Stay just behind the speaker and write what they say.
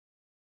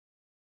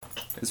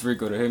It's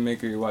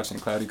RicoDaHitMaker. You're watching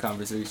Cloudy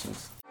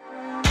Conversations.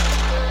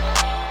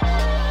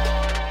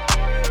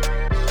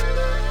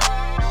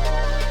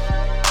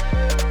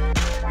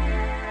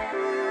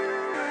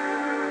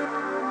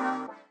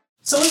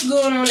 So what's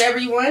going on,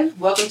 everyone?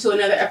 Welcome to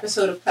another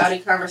episode of Cloudy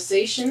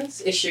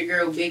Conversations. It's your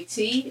girl, Big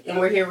T, and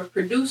we're here with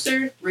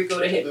producer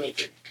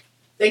RicoDaHitMaker.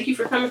 Thank you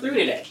for coming through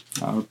today.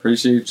 I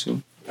appreciate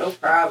you. No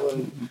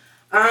problem.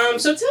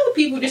 So tell the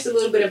people just a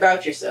little bit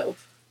about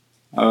yourself.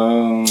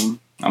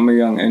 I'm a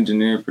young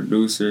engineer,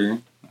 producer,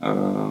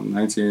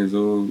 19 years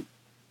old.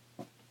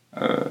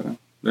 There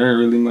ain't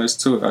really much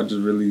to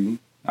it.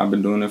 I've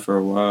been doing it for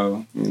a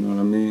while, you know what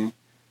I mean?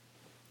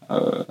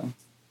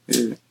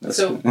 Yeah.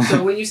 So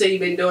when you say you've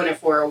been doing it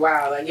for a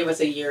while, like give us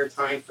a year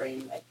time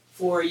frame, like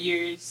 4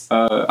 years?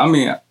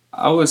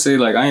 I would say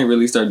like I ain't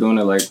really start doing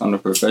it like on the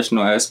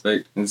professional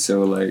aspect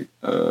until like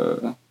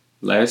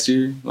last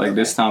year, like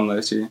this time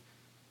last year.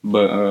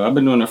 But I've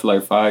been doing it for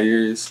like 5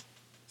 years.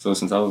 So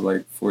since I was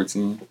like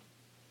 14.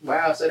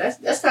 Wow, so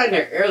that's kind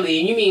of early.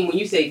 And you mean when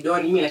you say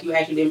doing, you mean like you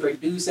actually been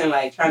producing,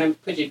 like trying to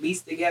put your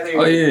beats together?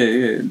 Oh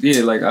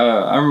yeah. Like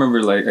I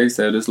remember like I used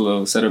to have this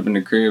little setup in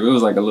the crib. It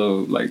was like a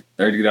little like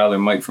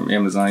 $30 mic from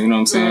Amazon. You know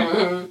what I'm saying?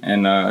 Mm-hmm.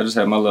 And I just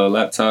had my little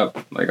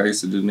laptop. Like I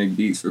used to just make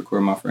beats,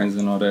 record my friends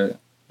and all that.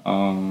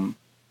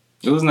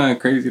 It was nothing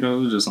crazy though.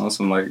 It was just on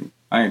some like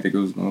I didn't think it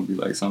was gonna be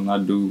like something I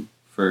do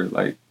for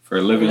a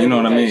living. You know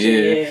what I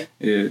mean?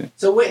 Yeah.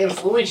 So what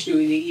influenced you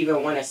to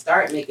even want to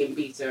start making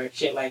beats or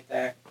shit like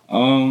that? I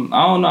don't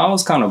know. I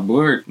was kind of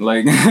bored.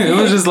 Like it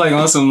was just like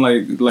on some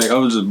like I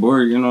was just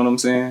bored. You know what I'm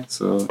saying?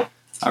 So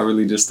I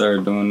really just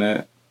started doing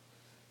that.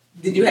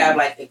 Did you have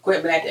like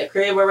equipment at the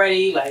crib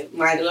already? Like,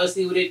 mind to go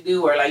see what it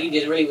do, or like you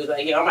just really was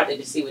like, I'm about to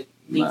just see what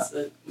beats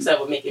what's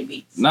up with making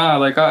beats? Nah,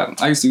 like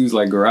I used to use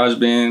like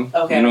GarageBand.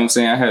 Okay. You know what I'm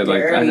saying? I had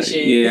like I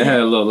had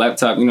a little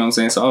laptop. You know what I'm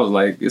saying? So I was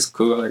like, it's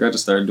cool. Like I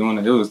just started doing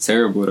it. It was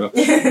terrible though.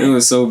 It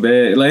was so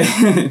bad. Like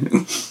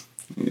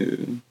yeah.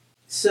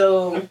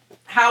 So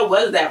how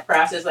was that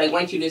process? Like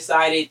once you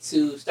decided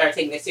to start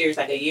taking it serious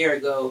like a year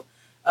ago,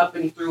 up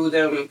and through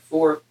them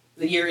for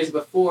the years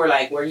before,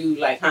 like were you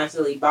like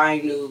constantly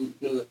buying new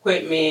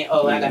equipment?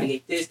 Oh, I gotta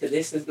get this because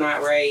this is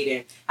not right.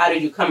 And how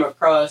did you come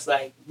across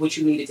like what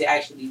you needed to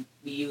actually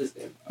be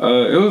using?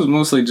 It was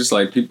mostly just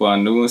like people I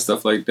knew and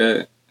stuff like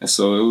that. And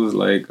so it was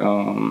like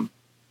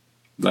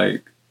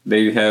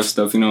they have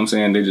stuff, you know what I'm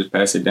saying? They just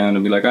pass it down to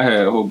me. Like I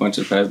had a whole bunch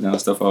of pass down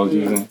stuff I was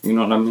using. You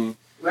know what I mean?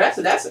 Well,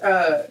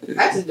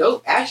 that's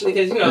dope actually,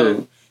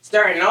 because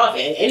starting off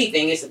in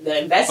anything, it's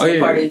the investment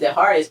part is the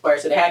hardest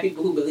part. So to have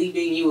people who believe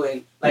in you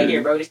and like,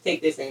 here, bro, just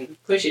take this and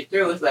push it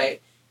through. It's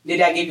like, did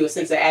that give you a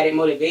sense of added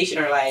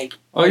motivation or like,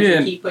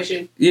 keep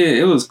pushing? Yeah,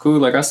 it was cool.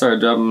 Like I started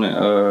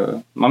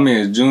dropping my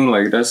man June.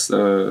 Like that's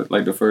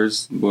like the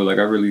first boy. Like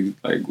I really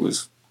like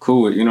was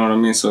cool with, you know what I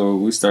mean? So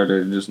we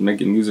started just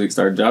making music,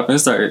 started dropping,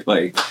 started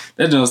like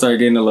that joint started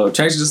getting a little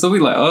traction. So we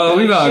like,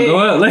 we about to go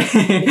up. Like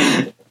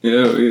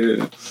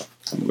yeah.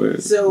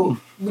 But, so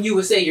you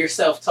would say you're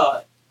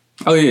self-taught?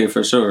 Oh yeah,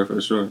 for sure,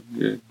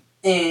 yeah.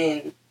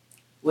 And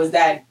was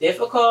that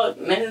difficult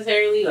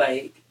necessarily?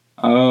 Like,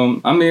 I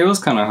mean, it was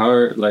kind of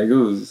hard. Like it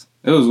was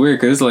weird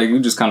because it's like you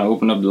just kind of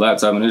open up the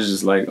laptop and it's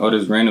just like all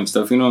this random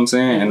stuff. You know what I'm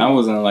saying? Mm-hmm. And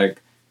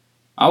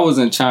I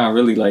wasn't trying to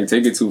really like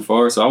take it too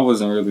far, so I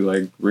wasn't really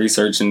like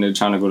researching it,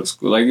 trying to go to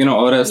school, like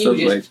all that stuff.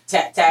 Just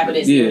like tap it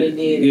and see what it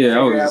did. Yeah,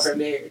 and figure out from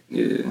there.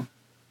 Yeah.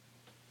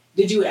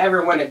 Did you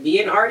ever want to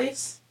be an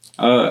artist?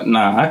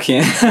 Nah, I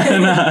can't.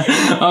 Nah,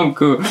 I'm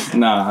cool.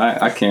 Nah,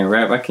 I can't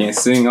rap. I can't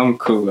sing. I'm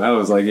cool. I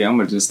was like, I'm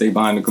gonna just stay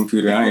behind the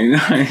computer. I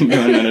ain't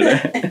doing none of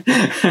that.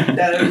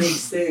 That makes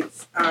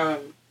sense.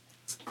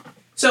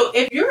 So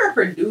if you're a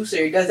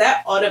producer, does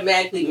that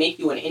automatically make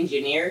you an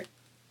engineer?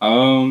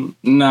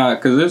 Nah,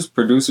 cause there's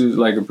producers.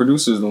 Like a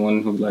producer's the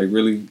one who like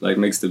really like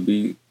makes the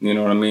beat. You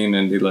know what I mean?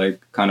 And they like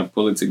kind of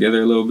pull it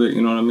together a little bit.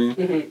 You know what I mean?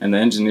 Mm-hmm. And the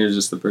engineer is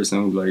just the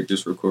person who like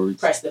just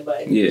records. Press the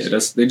button. Yeah,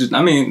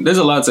 I mean, there's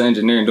a lot to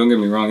engineering. Don't get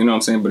me wrong. You know what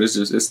I'm saying? But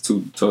it's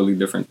two totally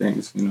different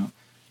things. You know.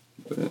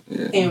 But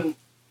yeah. And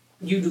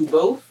you do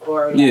both,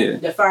 or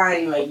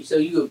define like so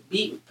you a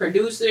beat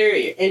producer,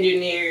 you're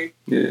engineer.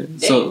 Yeah.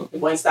 So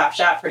one stop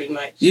shop, pretty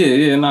much.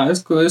 Yeah. Nah,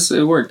 it's cool.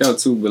 It worked out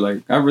too. But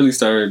like I really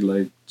started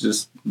like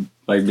just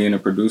like being a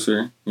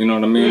producer, you know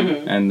what I mean?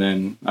 Mm-hmm. And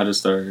then I just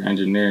started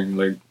engineering,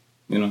 like,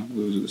 you know, it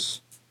was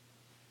just...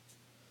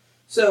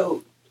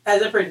 So,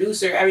 as a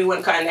producer,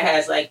 everyone kind of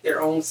has, like,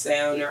 their own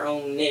sound, their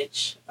own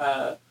niche.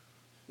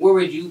 Where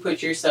would you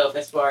put yourself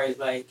as far as,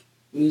 like,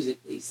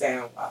 musically,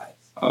 sound-wise?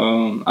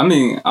 I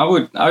mean,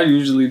 I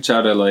usually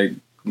try to, like,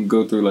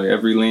 go through, like,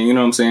 every lane, you know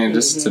what I'm saying?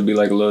 Just to be,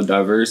 like, a little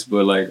diverse.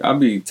 But, like, I'll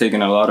be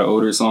taking a lot of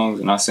older songs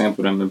and I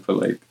sample them and put,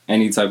 like,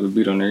 any type of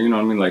beat on there, you know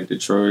what I mean? Like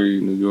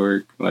Detroit, New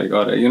York, like,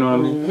 all that, you know what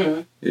I mean?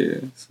 Mm-hmm.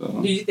 Yeah,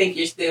 so... Do you think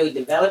you're still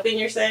developing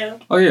your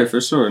sound? Oh, yeah,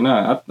 for sure.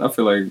 Nah, I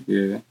feel like,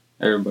 yeah,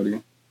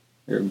 everybody's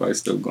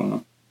still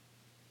going.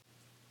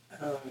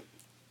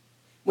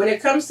 When it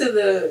comes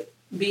to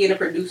being a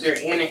producer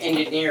and an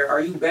engineer,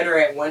 are you better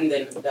at one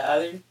than the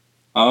other?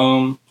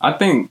 I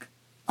think,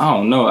 I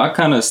don't know, I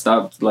kind of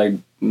stopped, like,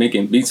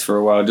 making beats for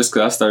a while just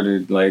because I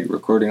started like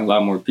recording a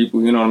lot more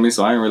people, you know what I mean?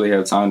 So I didn't really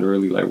have time to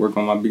really like work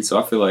on my beats. So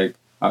I feel like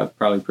I'd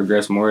probably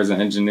progress more as an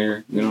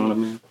engineer, you know what I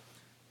mean?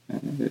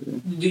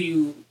 Do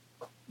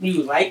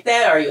you like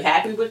that? Are you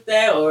happy with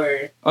that?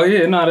 Or oh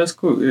yeah, no, that's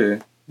cool. Yeah,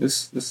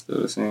 it's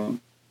still the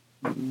same.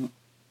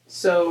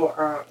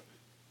 So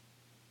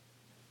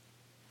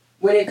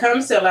when it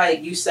comes to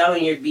like you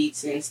selling your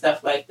beats and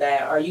stuff like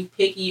that, are you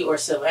picky or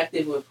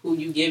selective with who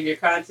you give your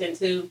content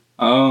to?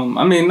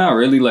 I mean, not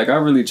really. Like, I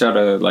really try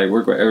to like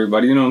work with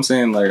everybody. You know what I'm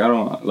saying? Like, I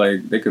don't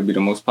like they could be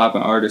the most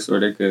popping artist, or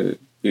they could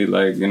be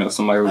like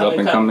somebody who's up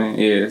and coming.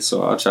 Yeah.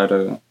 So I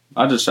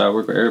just try to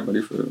work with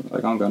everybody for like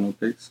I don't got no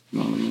picks. You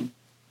know what I mean?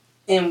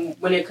 And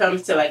when it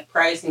comes to like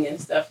pricing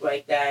and stuff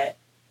like that,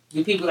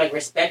 do people like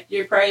respect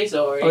your price,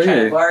 or they try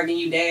to bargain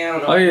you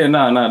down? Or? Oh yeah,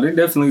 nah, they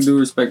definitely do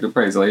respect the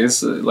price. Like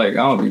it's like I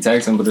don't be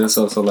taxing, but it's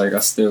also like I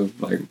still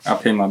like I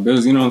pay my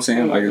bills. You know what I'm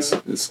saying? Like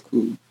it's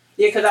cool.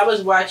 Yeah, because I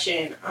was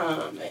watching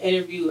an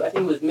interview. I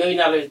think it was $1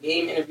 Million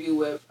Game interview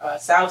with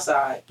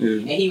Southside,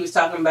 and he was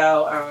talking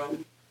about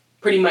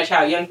pretty much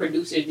how young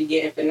producers be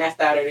getting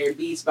finessed out of their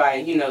beats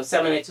by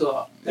selling it to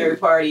a third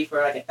party for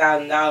like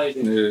 $1,000,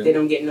 and they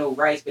don't get no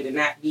rights, but then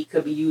that beat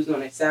could be used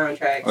on a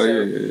soundtrack.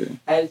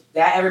 Has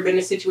that ever been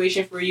a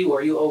situation for you,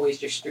 or you always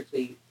just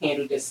strictly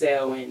handled the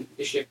sale and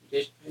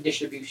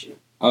distribution?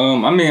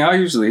 I mean, I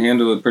usually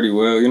handle it pretty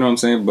well, you know what I'm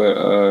saying?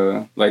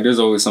 But like, there's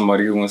always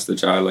somebody who wants to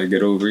try to like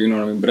get over, you know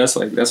what I mean? But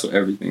that's with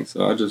everything.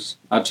 So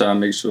I try to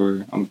make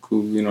sure I'm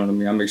cool, you know what I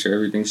mean? I make sure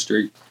everything's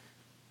straight,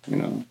 you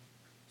know.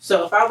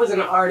 So if I was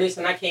an artist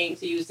and I came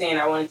to you saying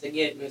I wanted to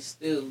get in the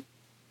stew,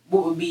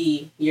 what would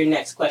be your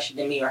next question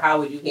to me, or how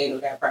would you handle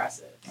that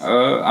process?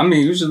 I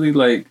mean, usually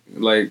like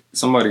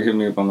somebody hit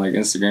me up on like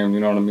Instagram, you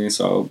know what I mean?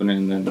 So I open it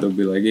and then they'll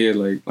be like, yeah,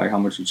 like how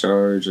much you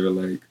charge, or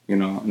like,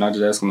 and I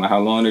just ask them like how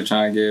long they're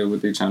trying to get,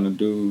 what they're trying to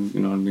do, you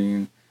know what I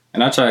mean?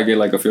 And I try to get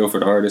like a feel for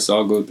the artist, so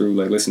I'll go through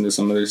like listen to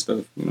some of their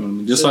stuff, you know what I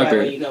mean? Just so I that could,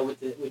 way you know what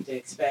to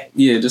expect.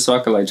 Yeah, just so I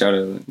could like try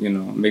to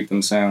make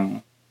them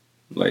sound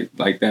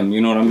like them,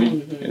 you know what I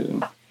mean? Mm-hmm.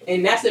 Yeah.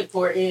 And that's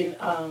important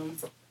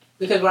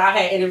because when I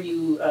had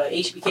interviewed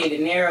HBK De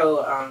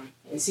Niro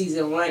in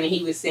season 1, and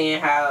he was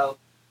saying how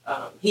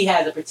he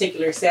has a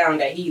particular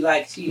sound that he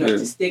likes,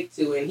 to stick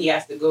to, and he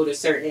has to go to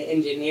certain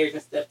engineers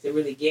and stuff to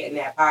really get in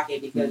that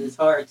pocket because it's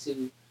hard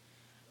to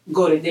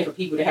go to different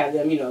people to have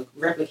them,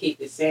 replicate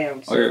the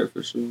sound. So, oh yeah,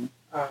 for sure.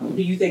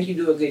 Do you think you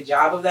do a good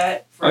job of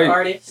that for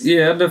artists?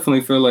 Yeah, I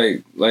definitely feel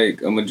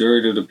like a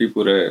majority of the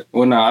people that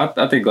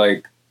I think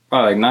like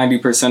probably like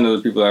 90% of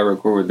the people I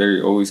record with,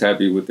 they're always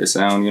happy with their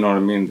sound. You know what I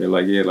mean? They're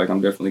like, yeah, like I'm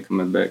definitely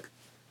coming back.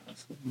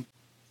 So.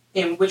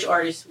 And which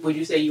artist would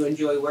you say you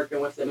enjoy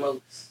working with the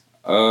most?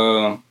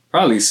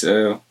 Probably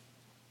Sel.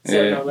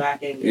 Yeah,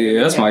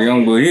 that's my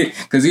young boy.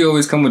 Cause he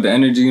always come with the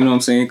energy. You know what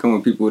I'm saying? He come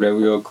with people that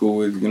we all cool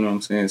with. You know what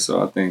I'm saying?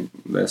 So I think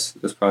that's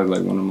probably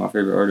like one of my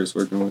favorite artists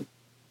working with.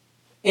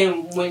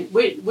 And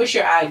what's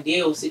your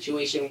ideal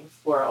situation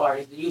for an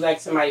artist? Do you like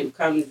somebody who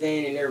comes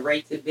in and they're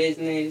right to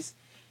business,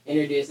 and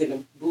they're just in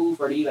a booth,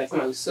 or do you like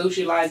somebody who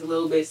socialize a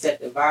little bit,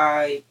 set the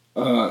vibe?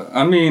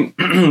 I mean,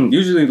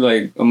 usually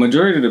like a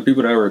majority of the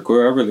people that I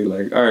record, I really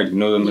like, I already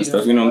know them and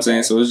stuff, you know what I'm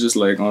saying? So it's just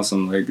like on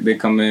some, like they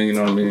come in, you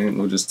know what I mean?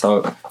 We'll just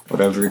talk,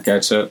 whatever,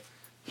 catch up.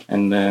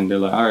 And then they're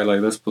like, all right, like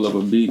let's pull up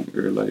a beat,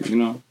 or like,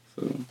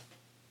 so.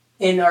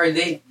 And are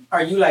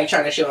you like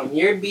trying to show them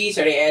your beats?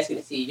 Are they asking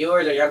to see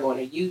yours? Are y'all going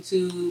to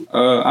YouTube?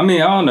 I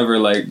mean, I don't never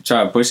like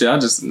try to push it. I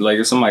just like,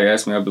 if somebody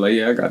asks me, I'll be like,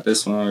 yeah, I got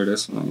this one or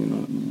this one, you know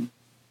what I mean?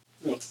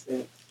 Makes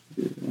sense.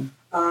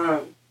 Yeah.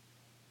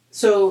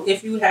 So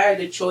if you had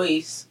the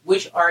choice,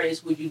 which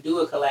artist would you do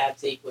a collab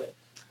tape with?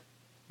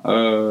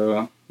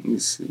 Let me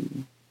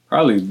see.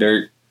 Probably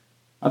Dirk.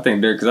 I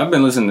think Dirk, because I've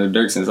been listening to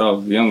Dirk since I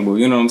was young, but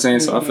you know what I'm saying?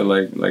 Mm-hmm. So I feel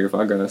like if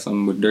I got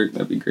something with Dirk,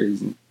 that'd be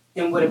crazy.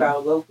 And what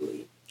about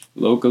locally?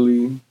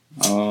 Locally,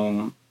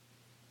 let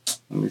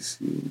me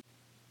see.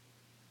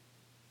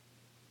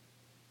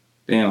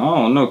 Damn, I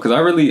don't know, because I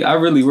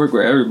really work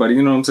with everybody,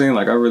 you know what I'm saying?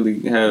 Like, I really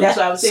have. That's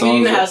what I was saying.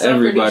 You know how some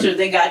producers,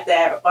 they got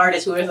that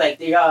artist who is like,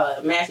 they're all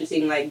master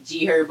team, like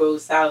G Herbo,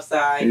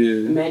 Southside,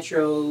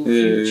 Metro,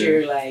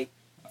 Future, like,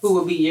 who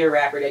would be your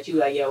rapper that you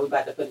like, yo, we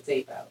about to put a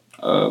tape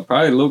out?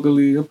 Probably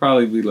locally, it'll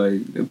probably be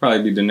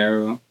De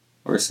Niro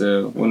or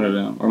Sel, one of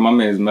them. Or my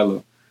man's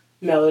Mello.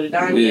 Mello the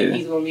Diamond,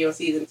 he's going to be on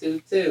season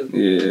 2, too.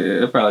 Yeah,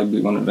 it'll probably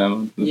be one of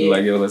them. Yeah.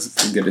 Like, yo,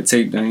 let's get a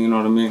tape done, you know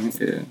what I mean?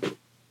 Yeah.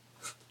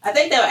 I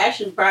think that would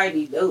actually probably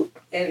be dope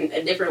and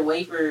a different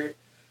way for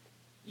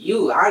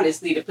you,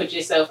 honestly, to put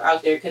yourself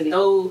out there, because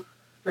no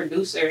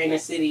producer in the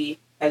city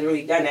has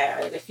really done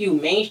that. A few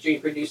mainstream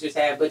producers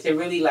have, but to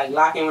really like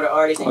lock in with an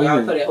artist and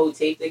y'all put a whole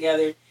tape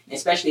together,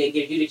 especially it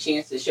gives you the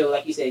chance to show,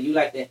 like you said, you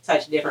like to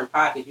touch different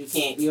pockets.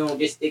 You don't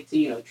just stick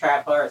to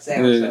trap hard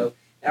sound. Yeah. So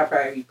that'll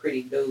probably be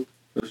pretty dope.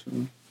 For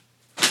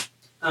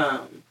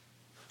sure.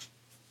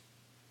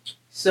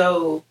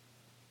 So.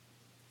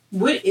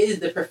 What is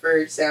the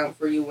preferred sound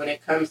for you when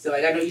it comes to,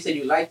 like, I know you said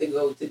you like to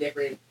go to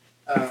different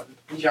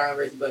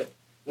genres, but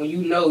when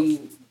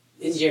you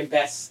is your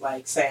best,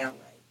 like, sound,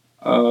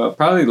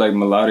 Probably like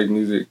melodic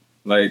music,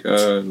 like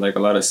a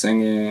lot of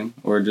singing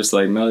or just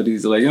like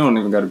melodies. Like you don't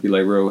even got to be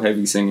like real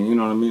heavy singing, you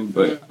know what I mean?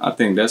 But I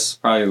think that's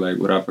probably like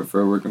what I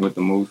prefer working with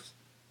the most.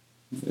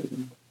 Yeah.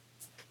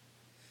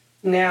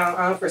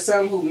 Now, for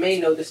some who may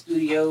know the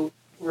studio,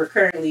 we're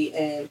currently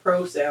in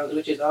Pro Sounds,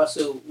 which is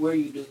also where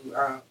you do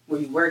where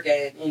you work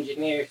as an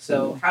engineer.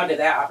 So, how did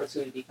that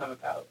opportunity come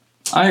about?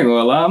 I ain't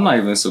gonna lie, I'm not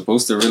even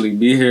supposed to really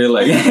be here.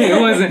 Like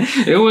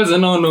it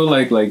wasn't on no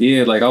like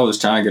yeah, like I was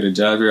trying to get a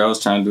job here. I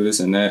was trying to do this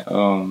and that.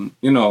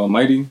 You know,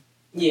 Almighty.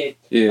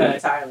 Yeah.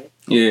 Tyler.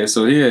 Yeah,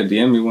 so he had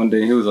DM me one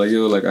day. He was like,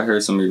 "Yo, like I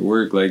heard some of your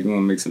work. Like you want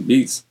to make some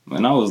beats?"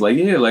 And I was like,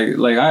 "Yeah,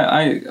 like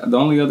I the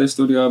only other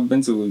studio I've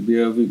been to was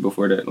BLV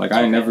before that. Like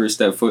I ain't never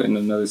stepped foot in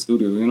another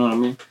studio. You know what I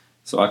mean?"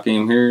 So I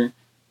came here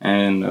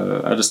and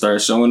I just started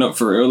showing up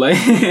for real. Like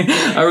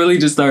I really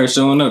just started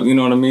showing up. You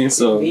know what I mean?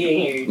 So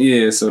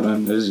yeah, so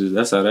then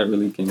that's how that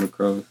really came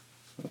across.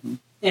 So.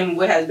 And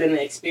what has been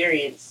the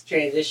experience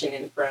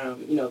transitioning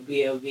from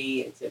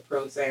BLV into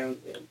Pro Sounds?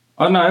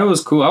 Oh no, it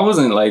was cool. I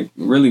wasn't like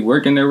really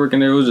working there.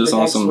 It was just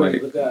on some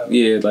like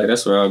like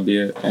that's where I'll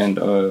be at,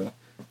 and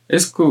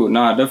it's cool.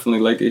 Nah, I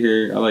definitely like it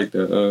here. I like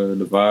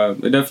the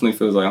vibe. It definitely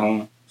feels like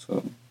home.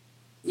 So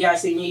yeah, I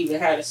seen you even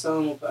had a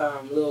song with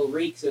Lil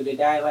Reek. So did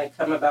that like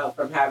come about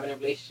from having a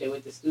relationship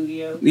with the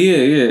studio? Yeah.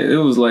 It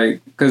was like,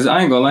 cause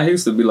I ain't gonna lie, he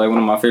used to be like one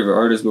of my favorite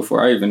artists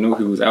before I even knew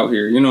he was out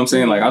here. You know what I'm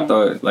saying? Like I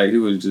thought like he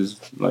was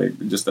just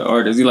an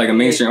artist. He like a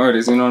mainstream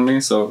artist. You know what I mean?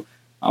 So.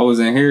 I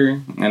was in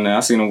here and I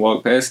seen him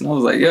walk past and I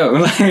was like,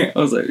 yo,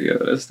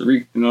 that's the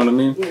Reek, you know what I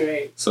mean?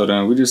 Right. So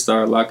then we just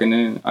started locking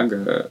in. I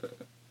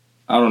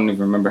don't even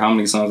remember how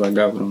many songs I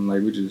got with him.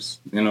 Like we just,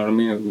 you know what I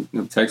mean?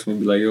 He'll text me,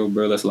 be like, yo,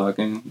 bro, let's lock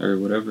in or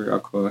whatever.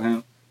 I'll call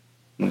him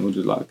and then we'll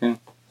just lock in.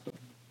 So.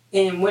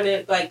 And when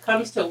it like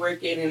comes to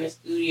working in a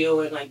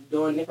studio and like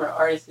doing different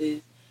artists,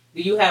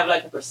 do you have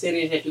like a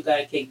percentage that you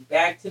gotta kick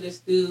back to the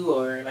stew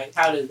or like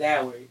how does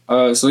that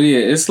work? So yeah,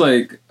 it's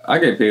like I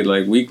get paid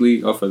like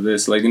weekly off of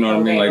this, like you know what I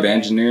mean, like the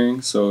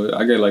engineering. So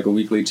I get like a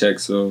weekly check.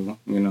 So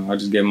you know, I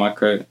just get my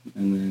cut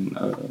and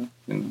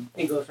then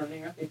it goes from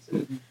there. Okay,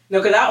 so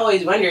no, because I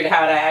always wondered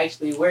how that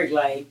actually worked.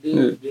 Like,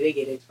 do they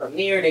get it from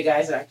there? The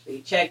guys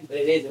actually check, but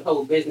it is a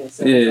whole business.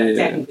 So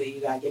technically,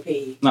 you gotta get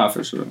paid. Nah,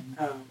 for sure.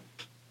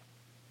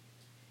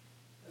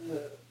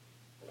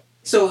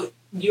 So.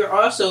 You're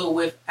also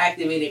with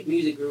Activated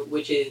Music Group,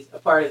 which is a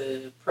part of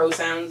the Pro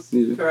Sounds,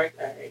 correct?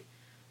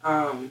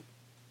 All right.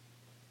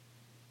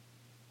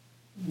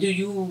 Do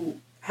you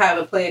have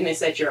a plan to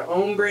set your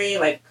own brand,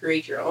 like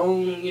create your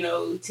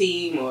own,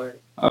 team, or?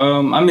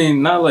 I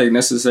mean, not like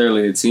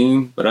necessarily a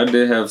team, but I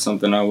did have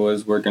something I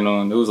was working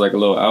on. It was like a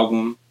little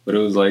album, but it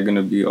was like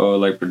gonna be all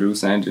like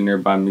produced and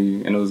engineered by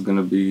me, and it was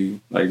gonna be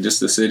like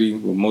just a city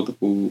with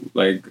multiple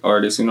like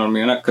artists. You know what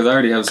I mean? Because I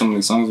already have so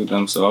many songs with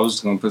them, so I was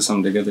just gonna put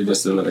something together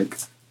just to like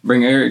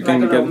bring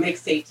everything together. Like a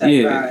mixtape type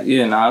vibe.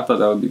 Yeah. Nah, I thought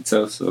that would be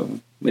tough, so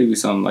maybe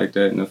something like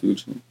that in the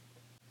future.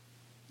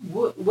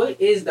 What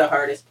is the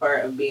hardest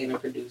part of being a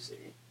producer?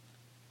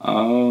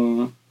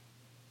 Let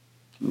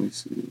me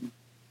see.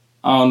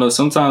 I don't know.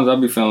 Sometimes I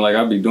be feeling like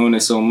I be doing it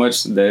so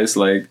much that it's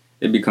like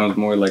it becomes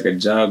more like a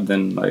job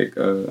than like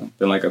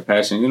a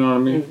passion. You know what I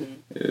mean? Mm-hmm.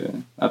 Yeah,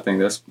 I think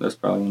that's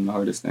probably one of the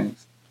hardest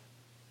things.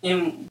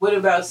 And what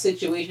about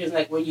situations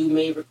like where you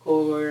may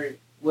record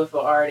with an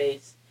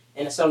artist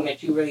and a song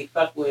that you really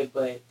fuck with,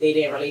 but they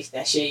didn't release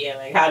that shit yet?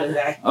 Like, how does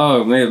that?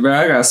 Oh man, bro,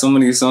 I got so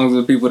many songs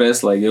with people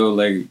that's like, yo,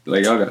 like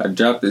y'all gotta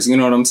drop this. You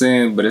know what I'm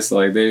saying? But it's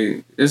like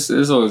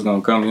it's always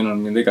gonna come. You know what I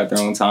mean? They got their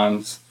own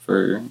times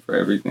for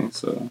everything.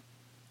 So.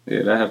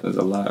 Yeah, that happens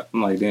a lot.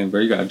 I'm like, damn, bro,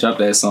 you gotta drop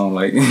that song,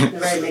 like.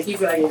 Right, make you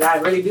feel like I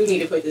really do need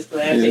to put this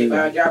class tape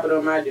out, drop it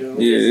on my doom.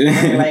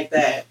 Yeah, like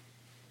that.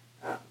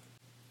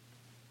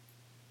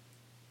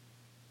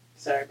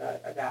 Sorry about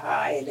it. I got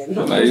high and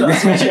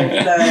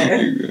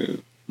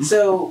then.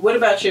 So, what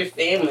about your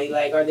family?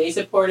 Like, are they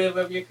supportive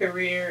of your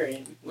career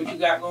and what you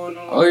got going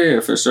on? Oh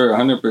yeah, for sure,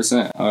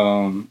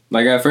 100%.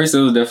 Like at first, it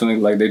was definitely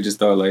like they just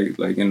thought like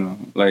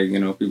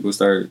people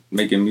start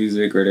making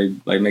music or they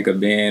like make a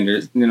band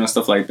or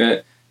stuff like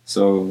that.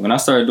 So when I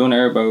started doing it,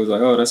 everybody was like,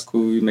 "Oh, that's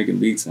cool, you making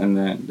beats," and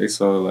then they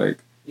saw like,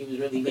 you was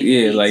really making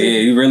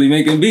beats. You really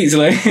making beats,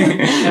 like.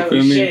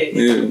 No shit.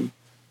 Yeah.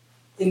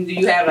 And do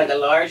you have like a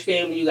large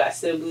family? You got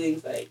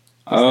siblings, like?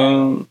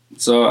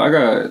 So I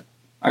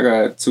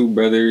got two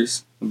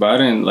brothers, but I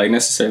didn't like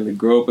necessarily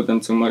grow up with them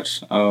too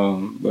much.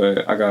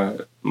 But I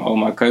got all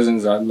my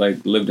cousins. I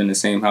like lived in the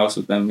same house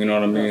with them. You know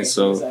what I mean? Okay,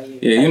 so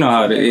yeah, you know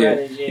how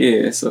it.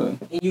 Yeah. So.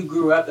 And you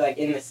grew up like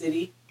in the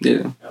city?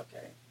 Yeah. Okay.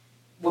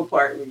 What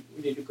part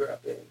did you grow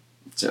up in?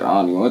 I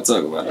don't even want to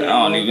talk about that.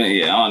 I don't even.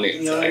 You don't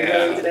even go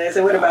into that.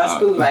 So what about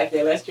school life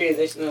there? Let's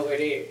transition over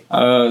there.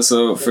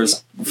 So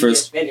you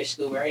just finished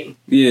school, right?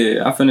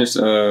 Yeah, I finished.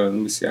 Let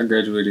me see. I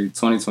graduated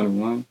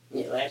 2021.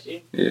 Yeah, last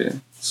year. Yeah.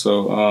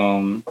 So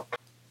I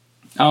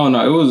don't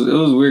know. It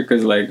was weird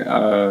because like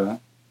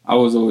I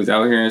was always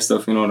out here and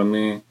stuff. You know what I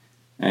mean?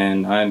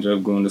 And I ended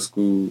up going to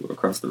school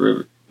across the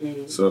river.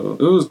 So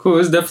it was cool.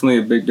 It's definitely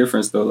a big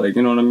difference though. Like,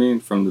 you know what I mean?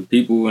 From the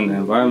people and the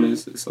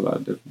environments, it's a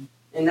lot different.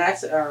 And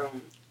that's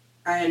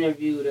I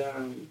interviewed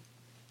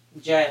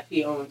Jeff.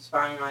 He owns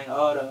Fine Line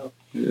Auto,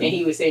 and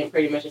he was saying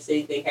pretty much the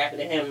same thing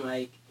happened to him.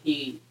 Like,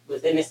 he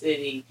was in the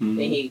city, then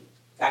he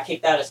got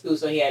kicked out of school,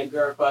 so he had to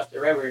go across the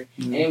river.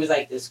 And it was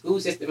like the school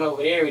system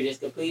over there was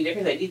just completely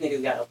different. Like, these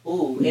niggas got a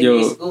pool in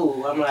their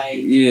school. I'm like,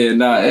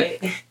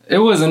 it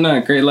wasn't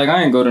nothing crazy. Like,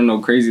 I ain't go to no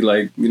crazy,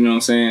 like, you know what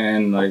I'm saying?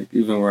 And, like,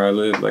 even where I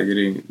live, like,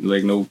 it ain't,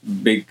 like, no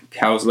big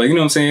house. Like, you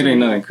know what I'm saying? It ain't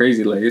nothing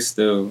crazy. Like, it's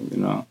still, you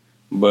know.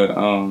 But,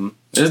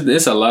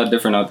 it's a lot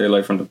different out there,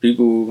 like, from the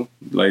people,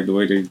 like, the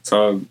way they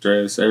talk,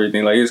 dress,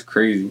 everything. Like, it's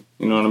crazy.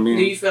 You know what I mean?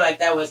 Do you feel like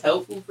that was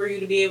helpful for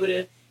you to be able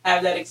to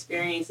have that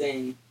experience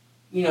and,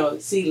 you know,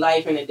 see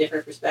life in a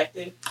different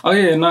perspective? Oh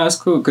yeah, no, it's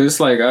cool because it's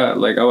like I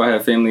would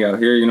have family out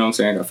here, you know what I'm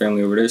saying? I got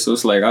family over there, so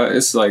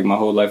it's like my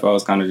whole life I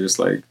was kind of just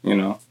like, you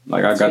know,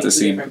 like I got to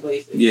see,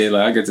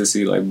 like I get to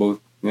see like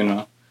both, you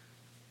know,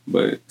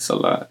 but it's a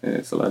lot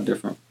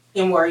different.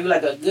 And were you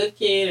like a good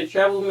kid, a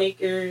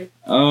troublemaker?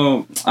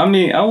 I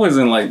mean, I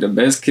wasn't like the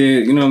best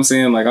kid, you know what I'm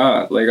saying? Like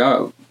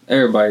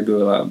everybody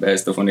do a lot of bad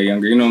stuff when they're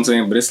younger, you know what I'm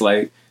saying? But it's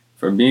like,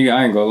 for me,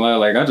 I ain't gonna lie,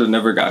 like I just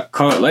never got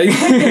caught, like,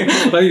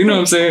 like you know what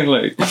I'm saying,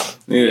 like,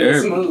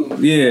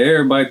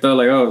 everybody thought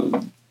like,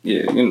 oh,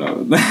 yeah, you know.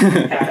 How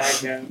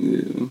that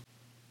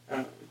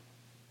go?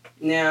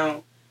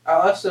 Now, I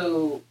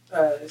also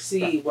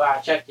see why I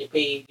checked your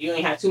page. You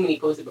ain't have too many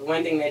posts, but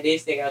one thing that did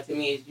stick out to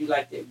me is you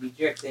like to be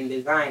dressed in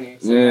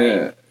designers.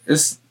 Yeah,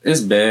 it's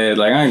bad.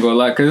 Like I ain't gonna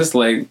lie, cause it's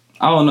like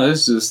I don't know.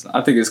 It's just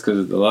I think it's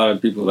cause a lot of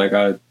people like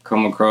I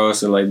come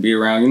across or like be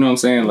around. You know what I'm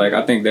saying? Like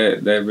I think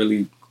that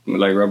really.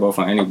 Like rub off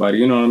on anybody,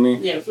 you know what I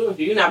mean? Yeah,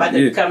 you're not about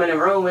to come in a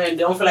room and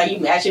don't feel like you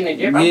matching the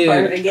drip. I'm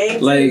part of the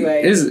game. Like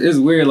it's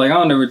weird. Like I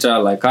don't ever try to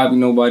like copy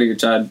nobody or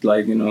try to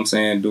like, you know what I'm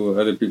saying, do what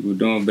other people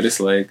doing. But it's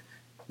like,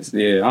 I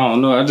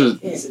don't know. I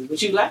just this is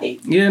what you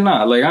like. Yeah,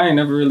 like I ain't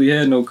never really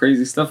had no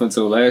crazy stuff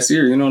until last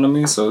year. You know what I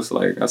mean? So it's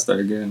like I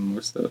started getting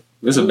more stuff.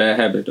 It's a bad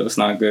habit though. It's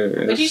not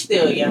good. But you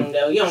still young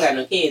though. You don't got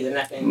no kids or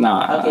nothing.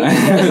 Nah.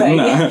 Okay.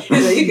 Nah.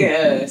 So you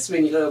can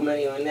spend your little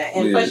money on that,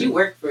 and plus you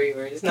work for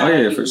yours. It's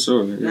not for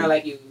sure. Not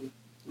like you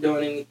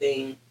doing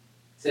anything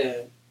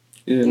to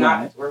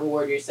not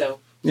reward yourself.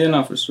 Yeah,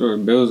 no, for sure.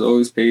 Bills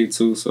always paid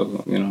too,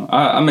 so you know,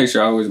 I make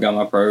sure I always got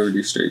my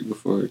priorities straight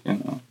before, you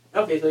know.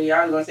 Okay, so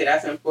I was gonna say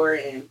that's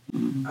important,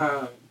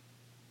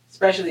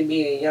 especially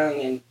being young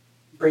and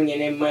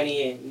bringing in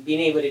money and being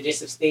able to just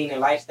sustain a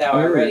lifestyle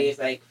already. It's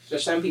like for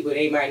some people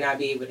they might not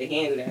be able to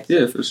handle that. So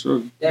yeah, for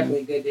sure.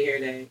 Definitely good to hear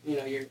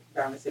that you're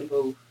balancing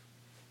both.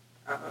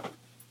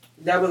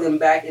 Doubling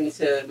back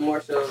into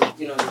more so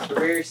the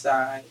career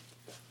side.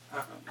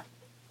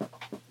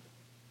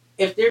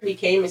 If there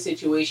became a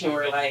situation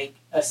where like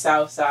a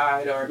South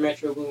Side or a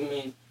Metro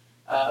Boomin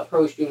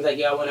approached you and was like,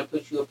 yo, I want to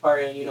put you a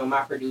part of,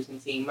 my producing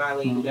team, my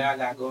label that I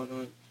got going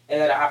on, is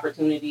that an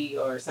opportunity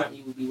or something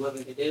you would be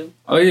willing to do?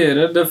 Oh yeah,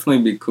 that'd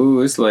definitely be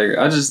cool. It's like,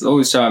 I just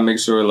always try to make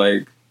sure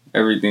like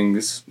everything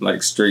is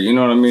like straight, you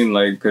know what I mean?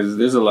 Like, cause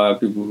there's a lot of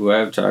people who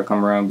have tried to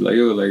come around and be like,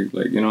 yo,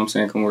 like, you know what I'm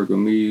saying? Come work with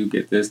me, you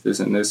get this,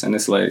 and this. And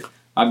it's like,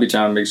 I be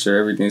trying to make sure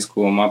everything's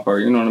cool on my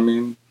part, you know what I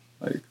mean?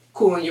 Like,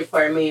 cool on your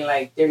part, meaning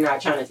like they're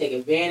not trying to take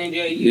advantage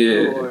of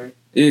you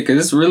Yeah, cause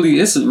it's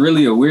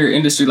really a weird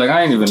industry. Like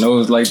I didn't even know it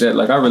was like that.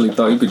 Like I really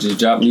thought you could just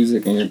drop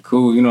music and you're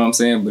cool, you know what I'm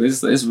saying? But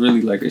it's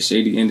really like a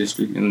shady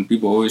industry, and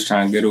people always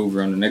try and get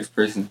over on the next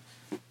person.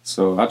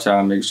 So I try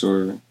to make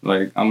sure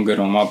like I'm good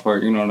on my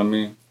part, you know what I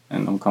mean,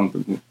 and I'm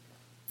comfortable.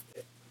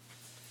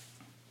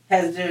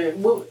 Has there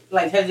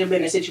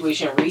been a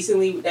situation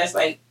recently that's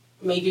like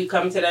made you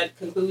come to that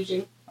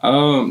conclusion?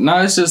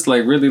 No, it's just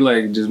like really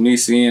like just me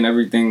seeing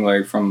everything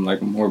like from like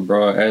a more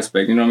broad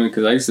aspect, you know what I mean?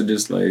 Because I used to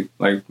just like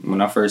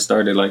when I first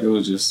started, like it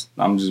was just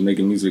I'm just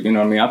making music, you know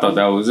what I mean? I thought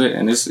that was it,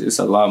 and it's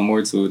a lot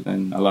more to it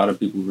than a lot of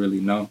people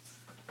really know.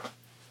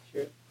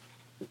 Sure.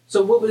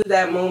 So what was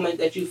that moment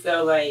that you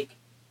felt like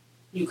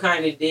you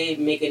kind of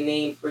did make a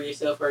name for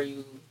yourself, or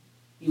you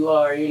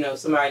are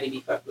somebody to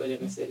be fucked with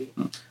in the city?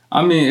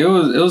 I mean, it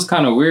was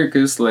kind of weird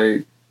because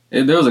like.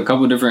 There was a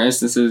couple different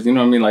instances, you know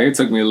what I mean? Like, it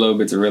took me a little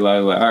bit to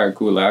realize, like, all right,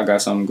 cool, like, I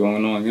got something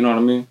going on, you know what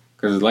I mean?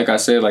 Because, like I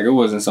said, like, it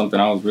wasn't something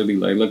I was really,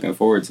 like, looking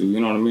forward to, you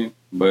know what I mean?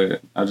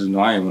 But I just know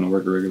I ain't want to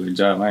work a regular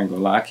job. I ain't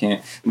gonna lie, I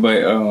can't.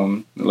 But,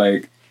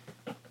 like,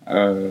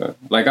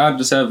 I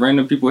just have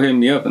random people hitting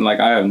me up, and,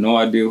 like, I have no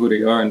idea who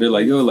they are, and they're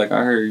like, yo, like,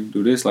 I heard you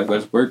do this, like,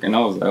 let's work. And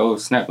I was like, oh,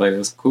 snap, like,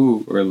 that's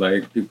cool. Or,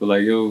 like, people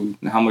like, yo,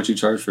 how much you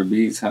charge for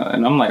beats?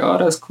 And I'm like, oh,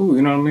 that's cool,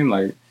 you know what I mean?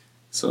 Like,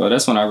 so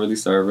that's when I really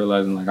started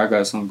realizing, like, I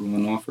got something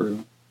going on for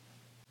real.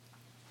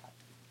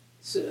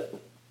 So,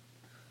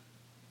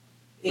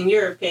 in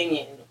your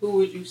opinion, who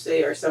would you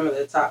say are some of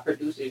the top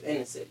producers in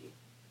the city?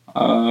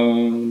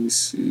 Let me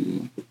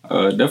see.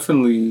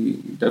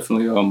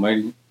 Definitely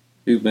Almighty.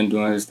 He's been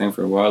doing his thing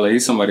for a while. Like,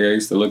 he's somebody I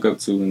used to look up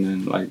to, and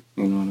then, like,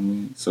 you know what I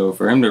mean? So,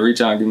 for him to reach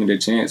out and give me the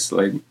chance,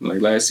 like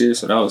last year,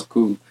 so that was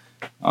cool.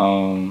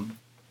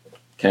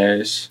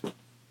 Cash.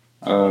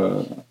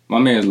 My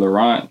man is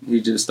Laurent.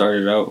 He just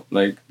started out,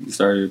 like, he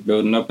started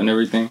building up and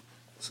everything.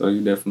 So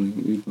he's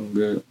doing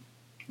good.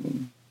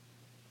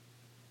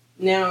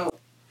 Now,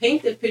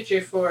 paint the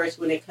picture for us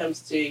when it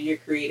comes to your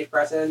creative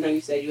process. I know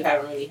you said you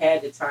haven't really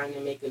had the time to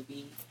make a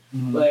beat,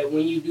 but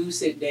when you do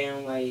sit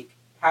down, like,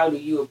 how do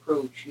you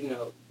approach,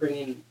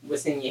 bringing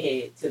what's in your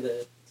head to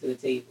the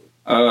table?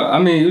 I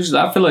mean, usually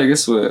I feel like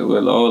it's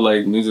with all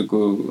like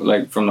musical,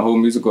 like from the whole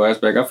musical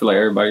aspect. I feel like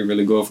everybody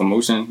really go for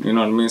emotion. You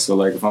know what I mean? So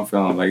like if I'm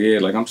feeling like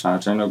like I'm trying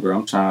to turn up or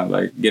I'm trying to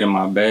like get in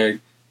my bag,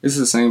 it's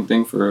the same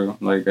thing for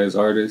like as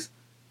artists.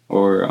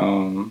 Or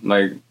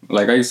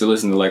like I used to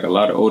listen to like a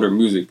lot of older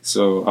music,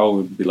 so I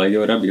would be like,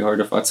 yo, that'd be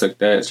hard if I took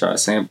that, try to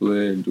sample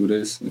it, and do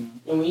this.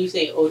 And when you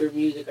say older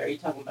music, are you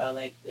talking about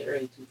like the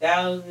early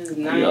 2000s,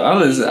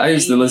 90s? Yeah, I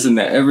used to listen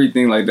to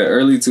everything like the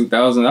early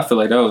 2000s. I feel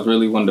like that was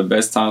really one of the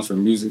best times for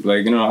music.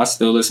 Like I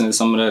still listen to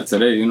some of that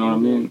today. You know what I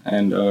mean?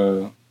 And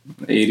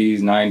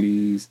 80s,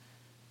 90s,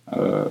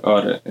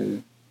 all that.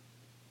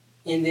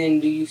 Yeah. And then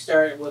do you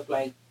start with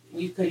like?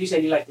 Because you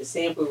said you like the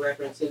sample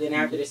reference, so then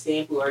after the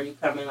sample, are you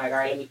coming like, all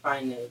right, let me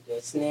find the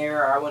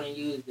snare, or I want to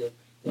use the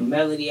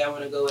melody I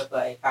want to go with,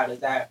 like, how does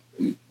that?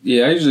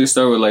 Yeah, I usually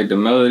start with like the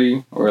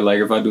melody, or like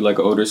if I do like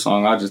an older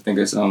song, I just think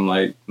of something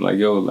like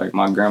yo, like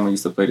my grandma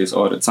used to play this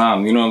all the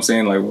time. You know what I'm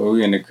saying? Like when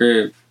we in the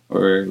crib,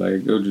 or like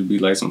it'll just be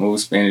like some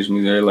old Spanish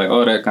music, or like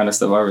all that kind of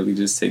stuff. I really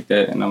just take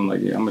that and I'm like,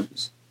 yeah, I'm gonna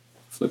just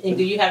flip. And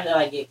do you have to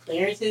like get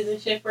clearances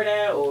and shit for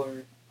that, or?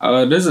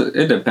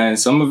 It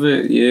depends. Some of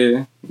it,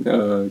 yeah,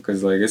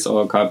 cause like it's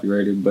all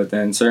copyrighted. But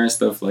then certain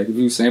stuff, like if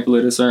you sample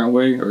it a certain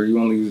way or you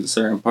only use a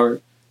certain part,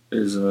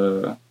 there's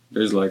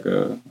like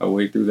a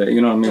way through that.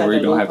 You know what I mean? Like where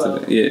you don't have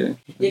to, yeah.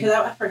 Yeah, cause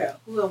I forgot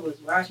who I was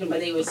watching,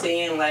 but they were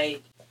saying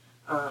like,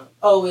 it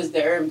was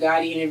the Herb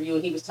Gotti interview,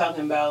 and he was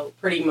talking about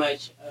pretty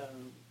much,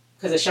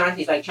 cause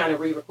Ashanti's like trying to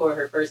re-record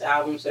her first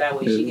album so that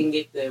way she can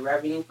get the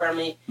revenue from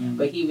it. Mm-hmm.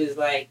 But he was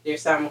like,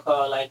 there's something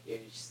called like your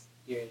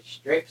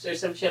strips or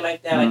some shit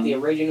like that, like the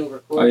original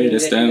recording. Oh yeah, the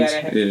stems.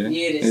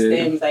 The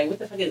stems. Like, what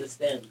the fuck is a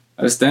stem?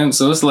 A stem.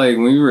 So it's like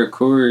when you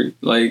record,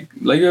 like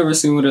you ever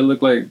seen what it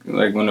look like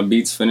when a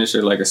beat's finished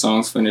or like a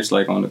song's finished,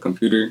 like on the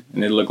computer,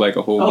 and it look like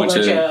a whole bunch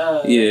of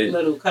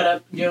little cut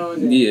up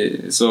Jones.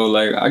 Yeah. So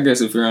like I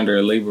guess if you're under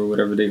a label or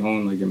whatever, they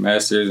own like your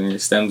masters and your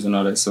stems and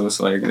all that. So it's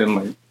like then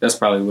like that's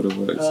probably what it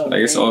was.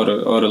 It's all the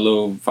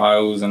little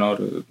files and all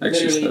the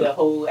extra literally stuff. The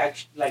whole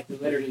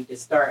literally the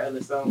start of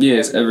the song. Yeah,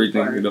 it's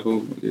everything. The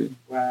whole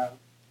Wow.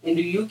 And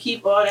do you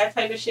keep all that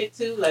type of shit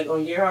too, like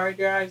on your hard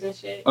drives and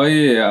shit? Oh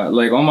yeah,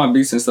 like all my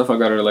beats and stuff, I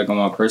got it like on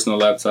my personal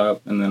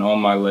laptop, and then all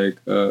my like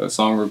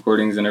song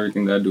recordings and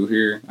everything that I do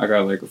here, I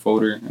got like a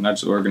folder, and I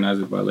just organize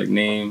it by like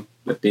name,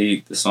 the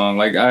date, the song.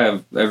 Like I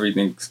have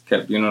everything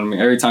kept. You know what I mean?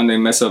 Every time they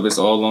mess up, it's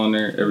all on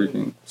there,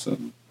 everything. So.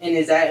 And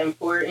is that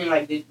important?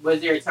 Like, was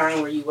there a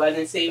time where you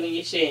wasn't saving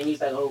your shit and you was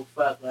like, oh,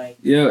 fuck, like...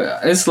 Yeah,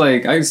 it's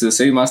like, I used to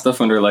save my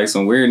stuff under, like,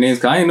 some weird names,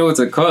 because I didn't know what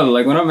to call it.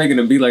 Like, when I'm making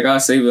a beat, like, I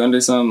save it under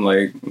something,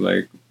 like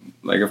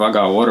if I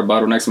got a water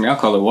bottle next to me, I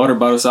call it water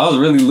bottle. So I was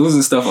really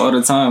losing stuff all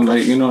the time,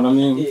 like, you know what I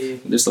mean? Yeah.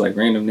 Just, like,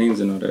 random names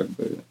and all that,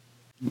 but...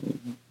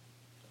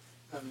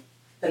 Yeah.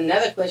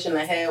 Another question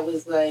I had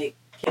was, like,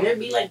 can there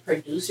be, like,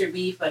 producer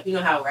beef? Like, you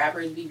know how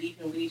rappers be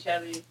beefing with each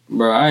other?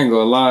 Bro, I ain't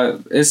gonna lie.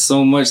 It's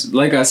so much.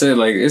 Like I said,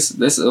 like,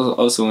 that's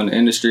also in the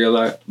industry a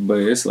lot. But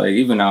it's, like,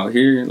 even out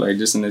here, like,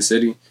 just in the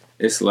city,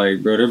 it's,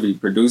 like, bro, there be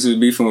producers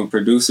beefing with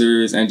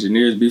producers,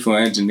 engineers beefing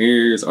with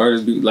engineers,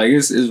 artists beefing. Like,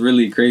 it's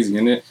really crazy,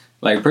 isn't it?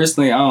 Like,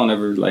 personally, I don't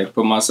ever, like,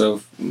 put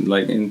myself,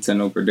 like, into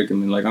no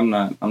predicament. Like, I'm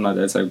not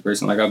that type of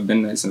person. Like, I've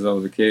been there since I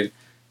was a kid.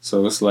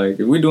 So it's like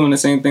if we doing the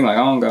same thing, like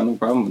I don't got no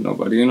problem with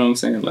nobody. You know what I'm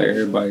saying? Like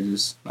everybody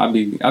just I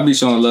be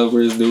showing love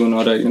where it's doing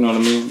all that. You know what I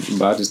mean?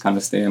 But I just kind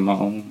of stay in my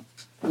own.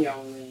 Your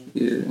own lane.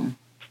 Yeah.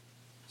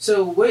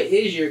 So what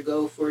is your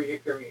goal for your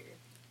career?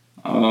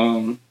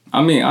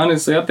 I mean,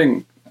 honestly, I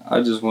think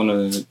I just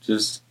want to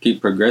just keep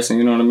progressing.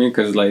 You know what I mean?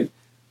 Because like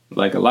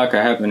a lot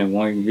could happen in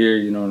 1 year.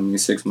 You know what I mean?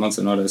 6 months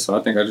and all that. So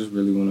I think I just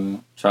really want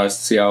to try to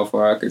see how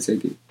far I could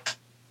take it.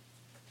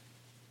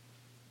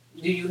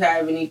 Do you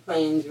have any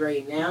plans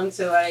right now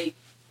to, like,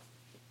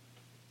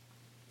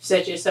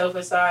 set yourself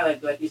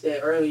aside? Like you said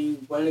earlier, you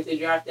wanted to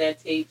drop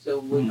that tape, so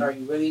are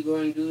you really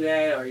going to do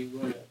that? Or are you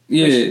going to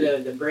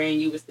push the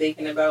brand you was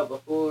thinking about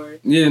before?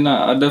 Yeah,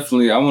 I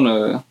definitely, I want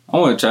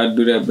to try to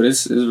do that, but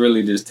it's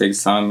really just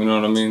takes time, you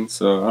know what I mean?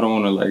 So I don't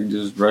want to, like,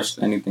 just rush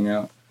anything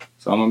out.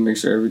 So I'm going to make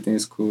sure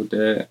everything's cool with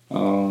that. I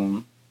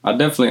want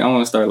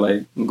to start,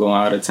 like, going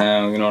out of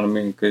town, you know what I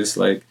mean? Because,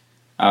 like,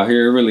 out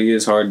here, it really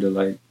is hard to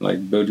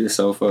like build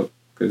yourself up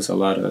because it's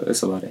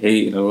a lot of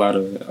hate and a lot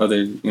of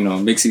other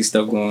mixy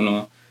stuff going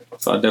on.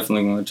 So I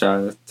definitely want to try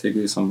to take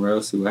it somewhere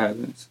else, see what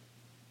happens.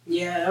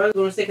 Yeah, I was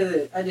going to say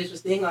because I just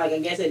was thinking like I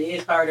guess it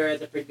is harder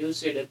as a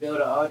producer to build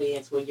an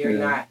audience when you're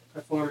not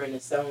performing a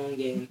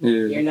song and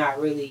you're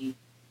not really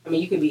I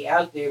mean, you can be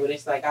out there, but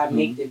it's like I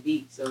make the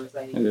beat, so it's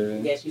like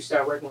I guess you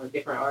start working with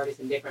different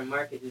artists in different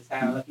markets. Is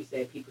how, like you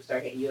said, people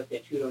start hitting you up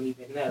that you don't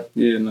even know.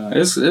 Yeah, no,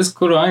 it's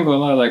cool. I ain't gonna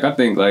lie. Like I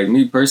think, like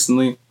me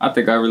personally, I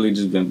think I really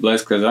just been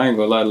blessed because I ain't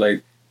gonna lie.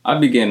 Like I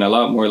be getting a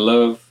lot more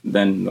love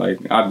than like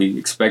I be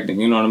expecting.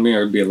 You know what I mean?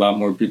 Or be a lot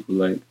more people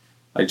like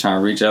trying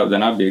to reach out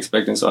than I be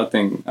expecting. So I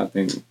think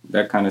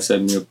that kind of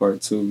set me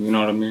apart too. You know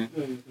what I mean?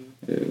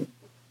 Mm-hmm. Yeah.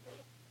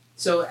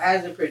 So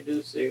as a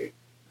producer,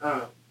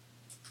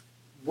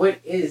 what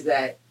is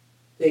that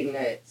thing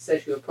that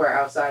sets you apart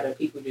outside of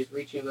people just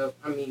reaching up?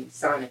 I mean,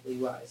 sonically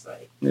wise,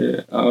 like.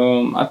 Yeah.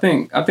 I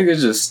think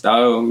it's just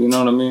style. You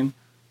know what I mean?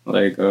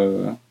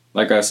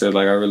 Like I said,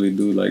 like I really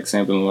do like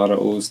sampling a lot of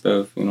old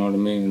stuff. You know what I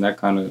mean? And that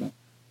kind of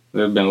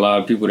there've been a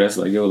lot of people that's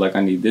like, yo, like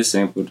I need this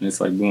sample, and it's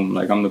like boom,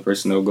 like I'm the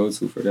person they'll go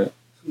to for that.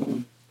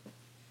 Mm-hmm.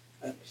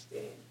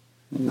 Understand.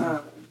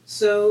 Mm-hmm.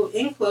 So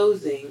in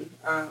closing,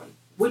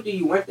 what do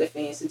you want the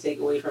fans to take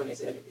away from this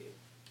interview?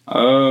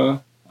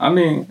 I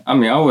mean,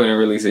 I wouldn't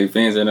really say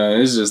fans or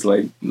nothing. It's just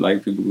like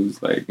people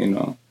who's like, you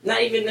know.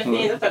 Not even the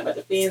fans. I'm talking about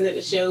the fans of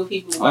the show.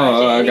 People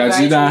watching. I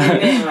got you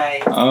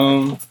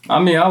down. I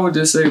mean, I would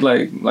just say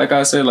like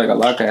I said, like a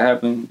lot could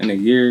happen in a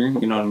year.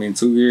 You know what I mean?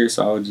 2 years.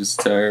 So I would just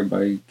tell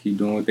everybody keep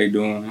doing what they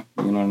doing.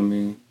 You know what I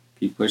mean?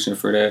 Keep pushing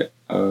for that.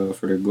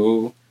 For their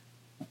goal.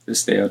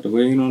 Just stay out the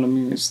way. You know what I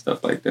mean? And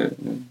stuff like that.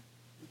 Yeah.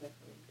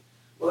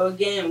 Well,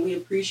 again, we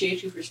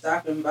appreciate you for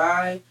stopping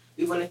by.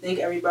 We want to thank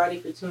everybody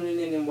for tuning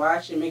in and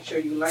watching. Make sure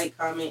you like,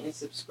 comment, and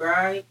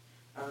subscribe.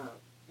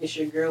 It's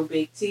your girl,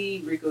 Big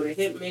T, Rico the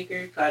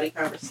Hitmaker, Cloudy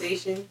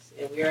Conversations,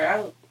 and we are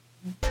out.